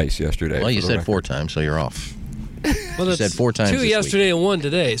it twice yesterday. Well, you said 4 times, so you're off. Well, you said 4 times 2 this yesterday week. and 1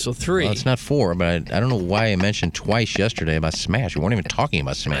 today, so 3. Well, it's not 4, but I don't know why I mentioned twice yesterday about Smash. We weren't even talking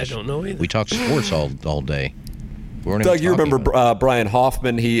about Smash. I don't know either. We talked sports all day. We weren't Doug, even you talking remember about Brian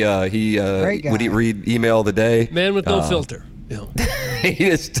Hoffman? He would he read email of the day? Man with no filter. He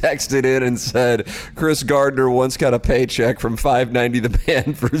just texted in and said, Chris Gardner once got a paycheck from 590 The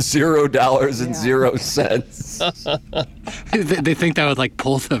Man for $0.0. They think that would like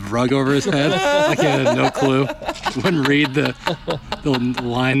pull the rug over his head, like he had no clue. Wouldn't read the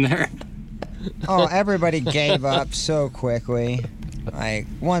line there. Oh, everybody gave up so quickly. Like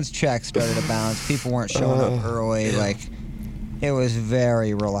once checks started to bounce, people weren't showing up early. Like it was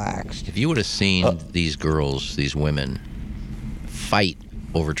very relaxed. If you would have seen these girls, these women, fight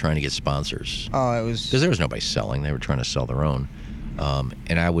over trying to get sponsors. Oh, it was... Because there was nobody selling. They were trying to sell their own.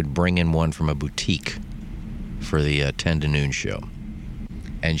 And I would bring in one from a boutique for the 10 to noon show.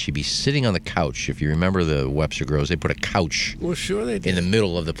 And she'd be sitting on the couch. If you remember the Webster Groves, they put a couch Well, sure they did. in the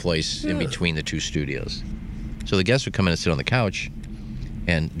middle of the place in between the 2 studios. So the guests would come in and sit on the couch.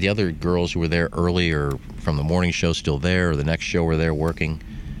 And the other girls who were there early or from the morning show still there or the next show were there working.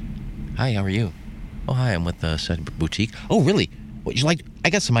 Hi, how are you? Oh, hi, I'm with the said boutique. Oh, really? Would you like?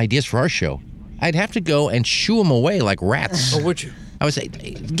 I got some ideas for our show. I'd have to go and shoo them away like rats. Oh, would you? I would say,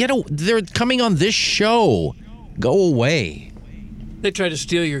 they're coming on this show. Go away. They tried to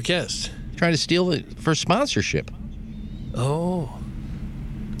steal your guests. Try to steal it for sponsorship. Oh.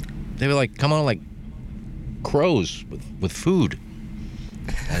 They were like, come on like crows with food.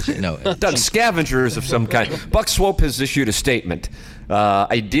 Done scavengers of some kind. Buck Swope has issued a statement.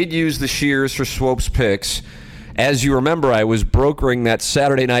 I did use the shears for Swope's picks. As you remember, I was brokering that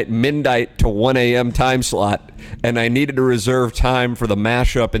Saturday night midnight to 1 a.m. time slot, and I needed to reserve time for the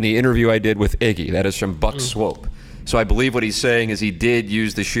mashup in the interview I did with Iggy. That is from Buck Swope. So I believe what he's saying is he did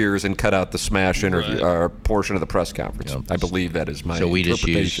use the shears and cut out the Smash interview or portion of the press conference. Yep. I believe that is my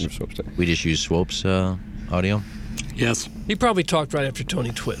interpretation of Swope's statement. We just use Swope's audio? Yes. He probably talked right after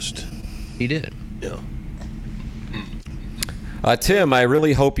Tony Twist. He did. Yeah. Tim, I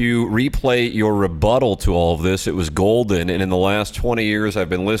really hope you replay your rebuttal to all of this. It was golden, and in the last 20 years I've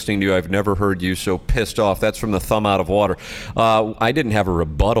been listening to you, I've never heard you so pissed off. That's from the Thumb Out of Water. I didn't have a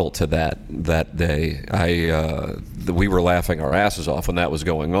rebuttal to that day. We were laughing our asses off when that was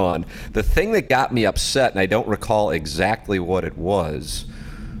going on. The thing that got me upset, and I don't recall exactly what it was,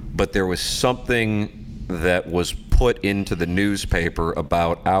 but there was something that was put into the newspaper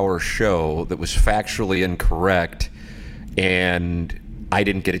about our show that was factually incorrect, and I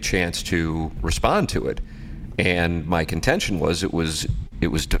didn't get a chance to respond to it. And my contention was it was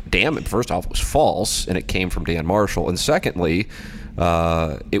damn. First off, it was false, and it came from Dan Marshall. And secondly,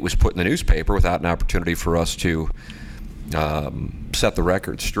 it was put in the newspaper without an opportunity for us to set the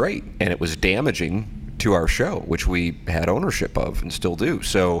record straight, and it was damaging to our show, which we had ownership of and still do.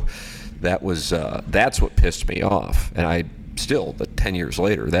 So that's what pissed me off, and I still, 10 years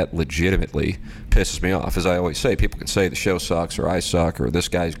later, that legitimately pisses me off. As I always say, people can say the show sucks or I suck or this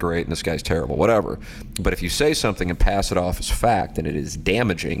guy's great and this guy's terrible, whatever. But if you say something and pass it off as fact and it is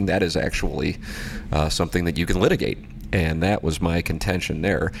damaging, that is actually something that you can litigate. And that was my contention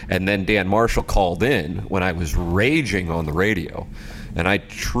there. And then Dan Marshall called in when I was raging on the radio, and I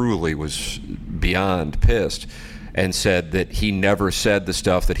truly was beyond pissed. and said that he never said the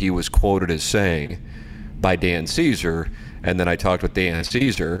stuff that he was quoted as saying by Dan Caesar. And then I talked with Dan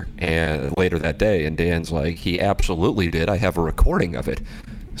Caesar and later that day, and Dan's like, he absolutely did. I have a recording of it.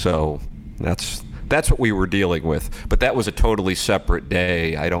 So that's what we were dealing with. But that was a totally separate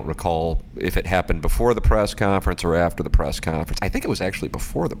day. I don't recall if it happened before the press conference or after the press conference. I think it was actually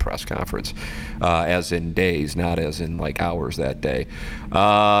before the press conference, as in days, not as in like hours that day.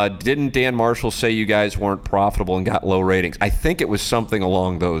 Didn't Dan Marshall say you guys weren't profitable and got low ratings? I think it was something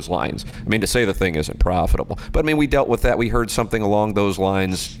along those lines. I mean, to say the thing isn't profitable. But I mean, we dealt with that. We heard something along those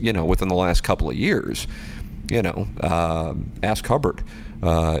lines, within the last couple of years. Ask Hubbard.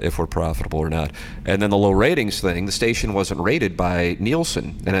 If we're profitable or not. And then the low ratings thing, the station wasn't rated by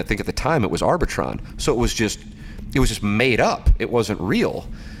Nielsen, and I think at the time it was Arbitron. So it was just made up. It wasn't real.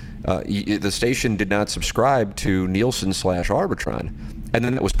 The station did not subscribe to Nielsen/Arbitron, and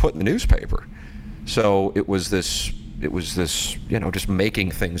then it was put in the newspaper. So it was this, just making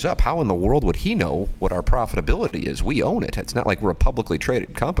things up. How in the world would he know what our profitability is? We own it. It's not like we're a publicly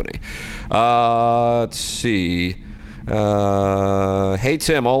traded company. Let's see. Hey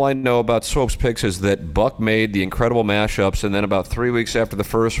Tim, all I know about Swope's picks is that Buck made the incredible mashups, and then about 3 weeks after the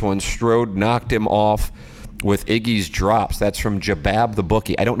first one, Strode knocked him off with Iggy's drops. That's from Jabab the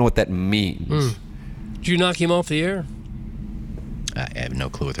Bookie. I don't know what that means. Did you knock him off the air? I have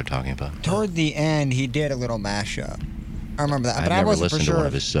no clue what they're talking about. Toward the end, he did a little mashup. I remember that, but I never wasn't listened for sure to one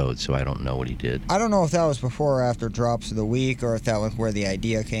of his sods, so I don't know what he did. I don't know if that was before or after Drops of the Week, or if that was where the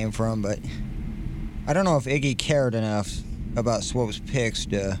idea came from, but I don't know if Iggy cared enough about Swope's picks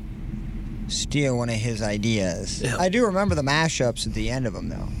to steal one of his ideas. Yeah. I do remember the mashups at the end of them,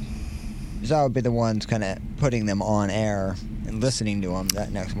 though. Because I would be the ones kind of putting them on air and listening to them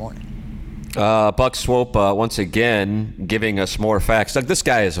that next morning. Buck Swope, once again, giving us more facts. Like, this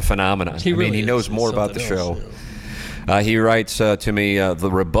guy is a phenomenon. He knows more about the show. He writes to me,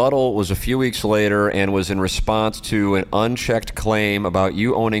 the rebuttal was a few weeks later and was in response to an unchecked claim about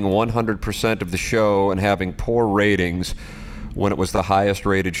you owning 100% of the show and having poor ratings when it was the highest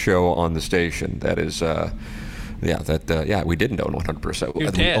rated show on the station. That is, we didn't own 100%. We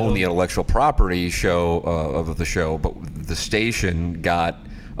own the intellectual property of the show, but the station got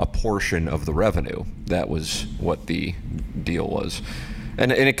a portion of the revenue. That was what the deal was.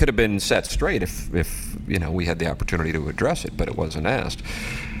 And it could have been set straight if we had the opportunity to address it, but it wasn't asked.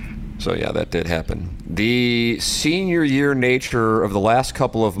 So yeah, that did happen. The senior year nature of the last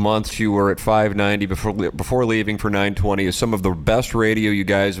couple of months you were at 590 before leaving for 920 is some of the best radio you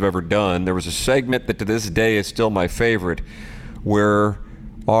guys have ever done. There was a segment that to this day is still my favorite, where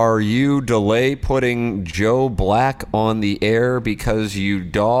are you delay putting Joe Black on the air because you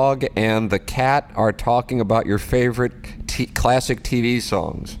dog and the cat are talking about your favorite classic TV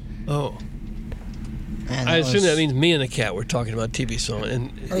songs? Oh. Man, I assume that means me and the cat were talking about TV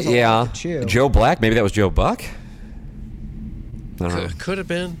song. Yeah. Joe Black? Maybe that was Joe Buck? Could have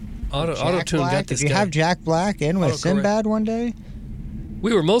been. Auto-tune got this guy. Did you have Jack Black in with Sinbad one day?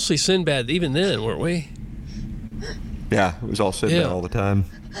 We were mostly Sinbad even then, weren't we? Yeah, it was all Sinbad all the time.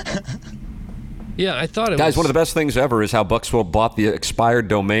 Yeah, I thought it was... Guys, one of the best things ever is how Buck Swope bought the expired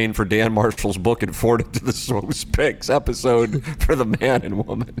domain for Dan Marshall's book and forwarded it to the Swope's Picks episode for the man and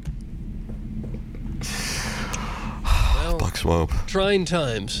woman. Well, Buck Swope. Trying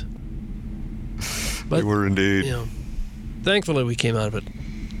times. But, they were indeed. Thankfully, we came out of it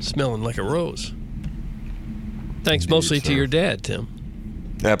smelling like a rose. Thanks indeed, mostly sir. to your dad, Tim.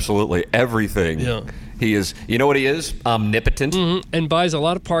 Absolutely. Everything. Yeah. He is, you know what he is? Omnipotent. Mm-hmm. And buys a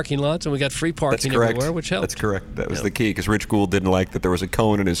lot of parking lots, and we got free parking everywhere, which helped. That's correct. That was the key, because Rich Gould didn't like that there was a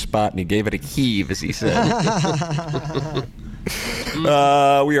cone in his spot, and he gave it a heave, as he said.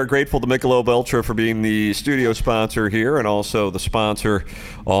 We are grateful to Michelob Ultra for being the studio sponsor here, and also the sponsor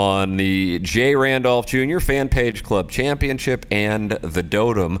on the J. Randolph Jr. Fan Page Club Championship and the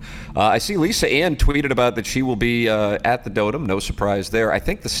Dotem. I see Lisa Ann tweeted about that she will be at the Dotem. No surprise there. I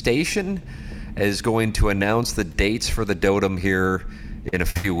think the station is going to announce the dates for the Dotem here in a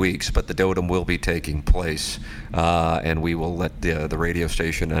few weeks, but the Dotem will be taking place, and we will let the radio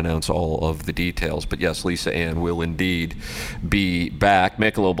station announce all of the details. But yes, Lisa Ann will indeed be back.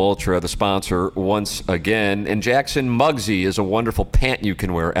 Michelob Ultra, the sponsor, once again. And Jackson, Muggsy is a wonderful pant you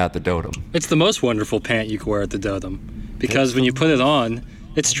can wear at the Dotem. It's the most wonderful pant you can wear at the Dotem, because when you put it on,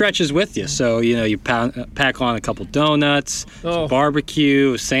 it stretches with you. So, you pack on a couple donuts, some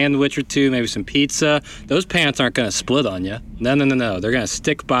barbecue, a sandwich or two, maybe some pizza. Those pants aren't going to split on you. No. They're going to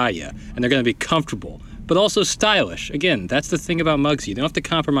stick by you, and they're going to be comfortable, but also stylish. Again, that's the thing about Muggsy. You don't have to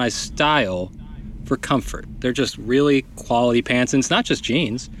compromise style for comfort. They're just really quality pants, and it's not just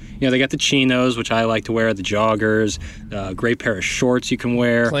jeans. You know, they got the chinos, which I like to wear, the joggers, great pair of shorts you can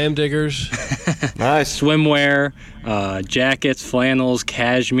wear. Clam diggers. Nice. Swimwear, jackets, flannels,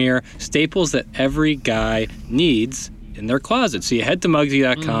 cashmere, staples that every guy needs in their closet. So you head to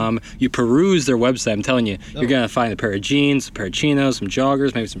Mugsy.com, you peruse their website. I'm telling you, you're going to find a pair of jeans, a pair of chinos, some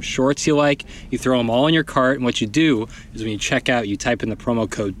joggers, maybe some shorts you like. You throw them all in your cart, and what you do is when you check out, you type in the promo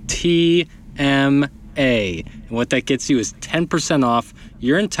code TMA. And what that gets you is 10% off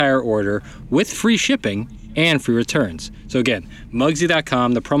your entire order with free shipping and free returns. So again,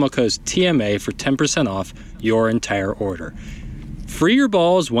 Mugsy.com, the promo code is TMA for 10% off your entire order. Free your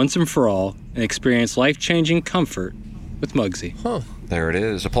balls once and for all and experience life-changing comfort with Mugsy. There it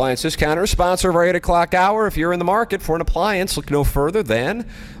is. Appliance Discounter, sponsor of our 8 o'clock hour. If you're in the market for an appliance, look no further than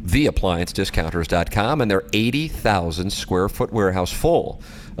theappliancediscounters.com and their 80,000 square foot warehouse full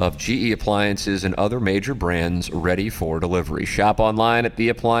of GE appliances and other major brands ready for delivery. Shop online at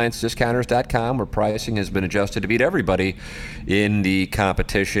theappliancediscounters.com, where pricing has been adjusted to beat everybody in the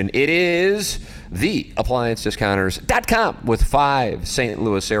competition. It is theappliancediscounters.com with 5 St.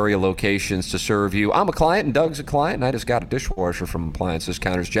 Louis area locations to serve you. I'm a client and Doug's a client, and I just got a dishwasher from Appliance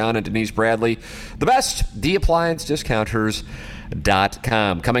Discounters. John and Denise Bradley, the best,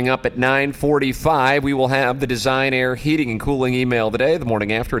 theappliancediscounters.com. Coming up at 9:45, we will have the Design Air Heating and Cooling email of the day, the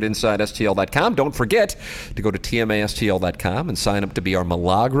morning after at InsideSTL.com. Don't forget to go to TMASTL.com and sign up to be our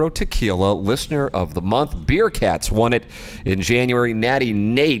Milagro Tequila Listener of the Month. Beer Cats won it in January. Natty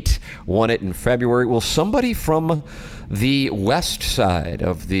Nate won it in February. Will somebody from the west side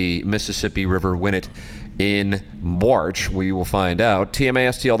of the Mississippi River win it in March? We will find out.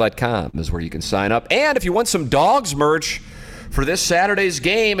 TMASTL.com is where you can sign up. And if you want some Dogs merch for this Saturday's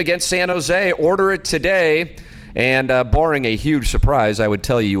game against San Jose, order it today. And barring a huge surprise, I would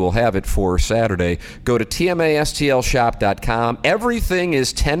tell you will have it for Saturday. Go to TMASTLshop.com. Everything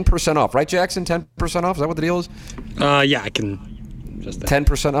is 10% off. Right, Jackson? 10% off? Is that what the deal is? Yeah, I can just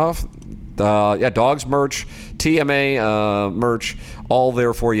 10% off? Dogs merch, TMA merch, all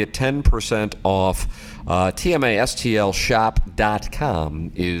there for you. 10% off.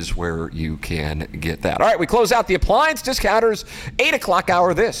 TMASTLshop.com is where you can get that. All right, we close out the Appliance Discounters 8 o'clock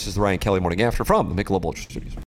hour. This is the Ryan Kelly Morning After from the Michelob Ultra Studios.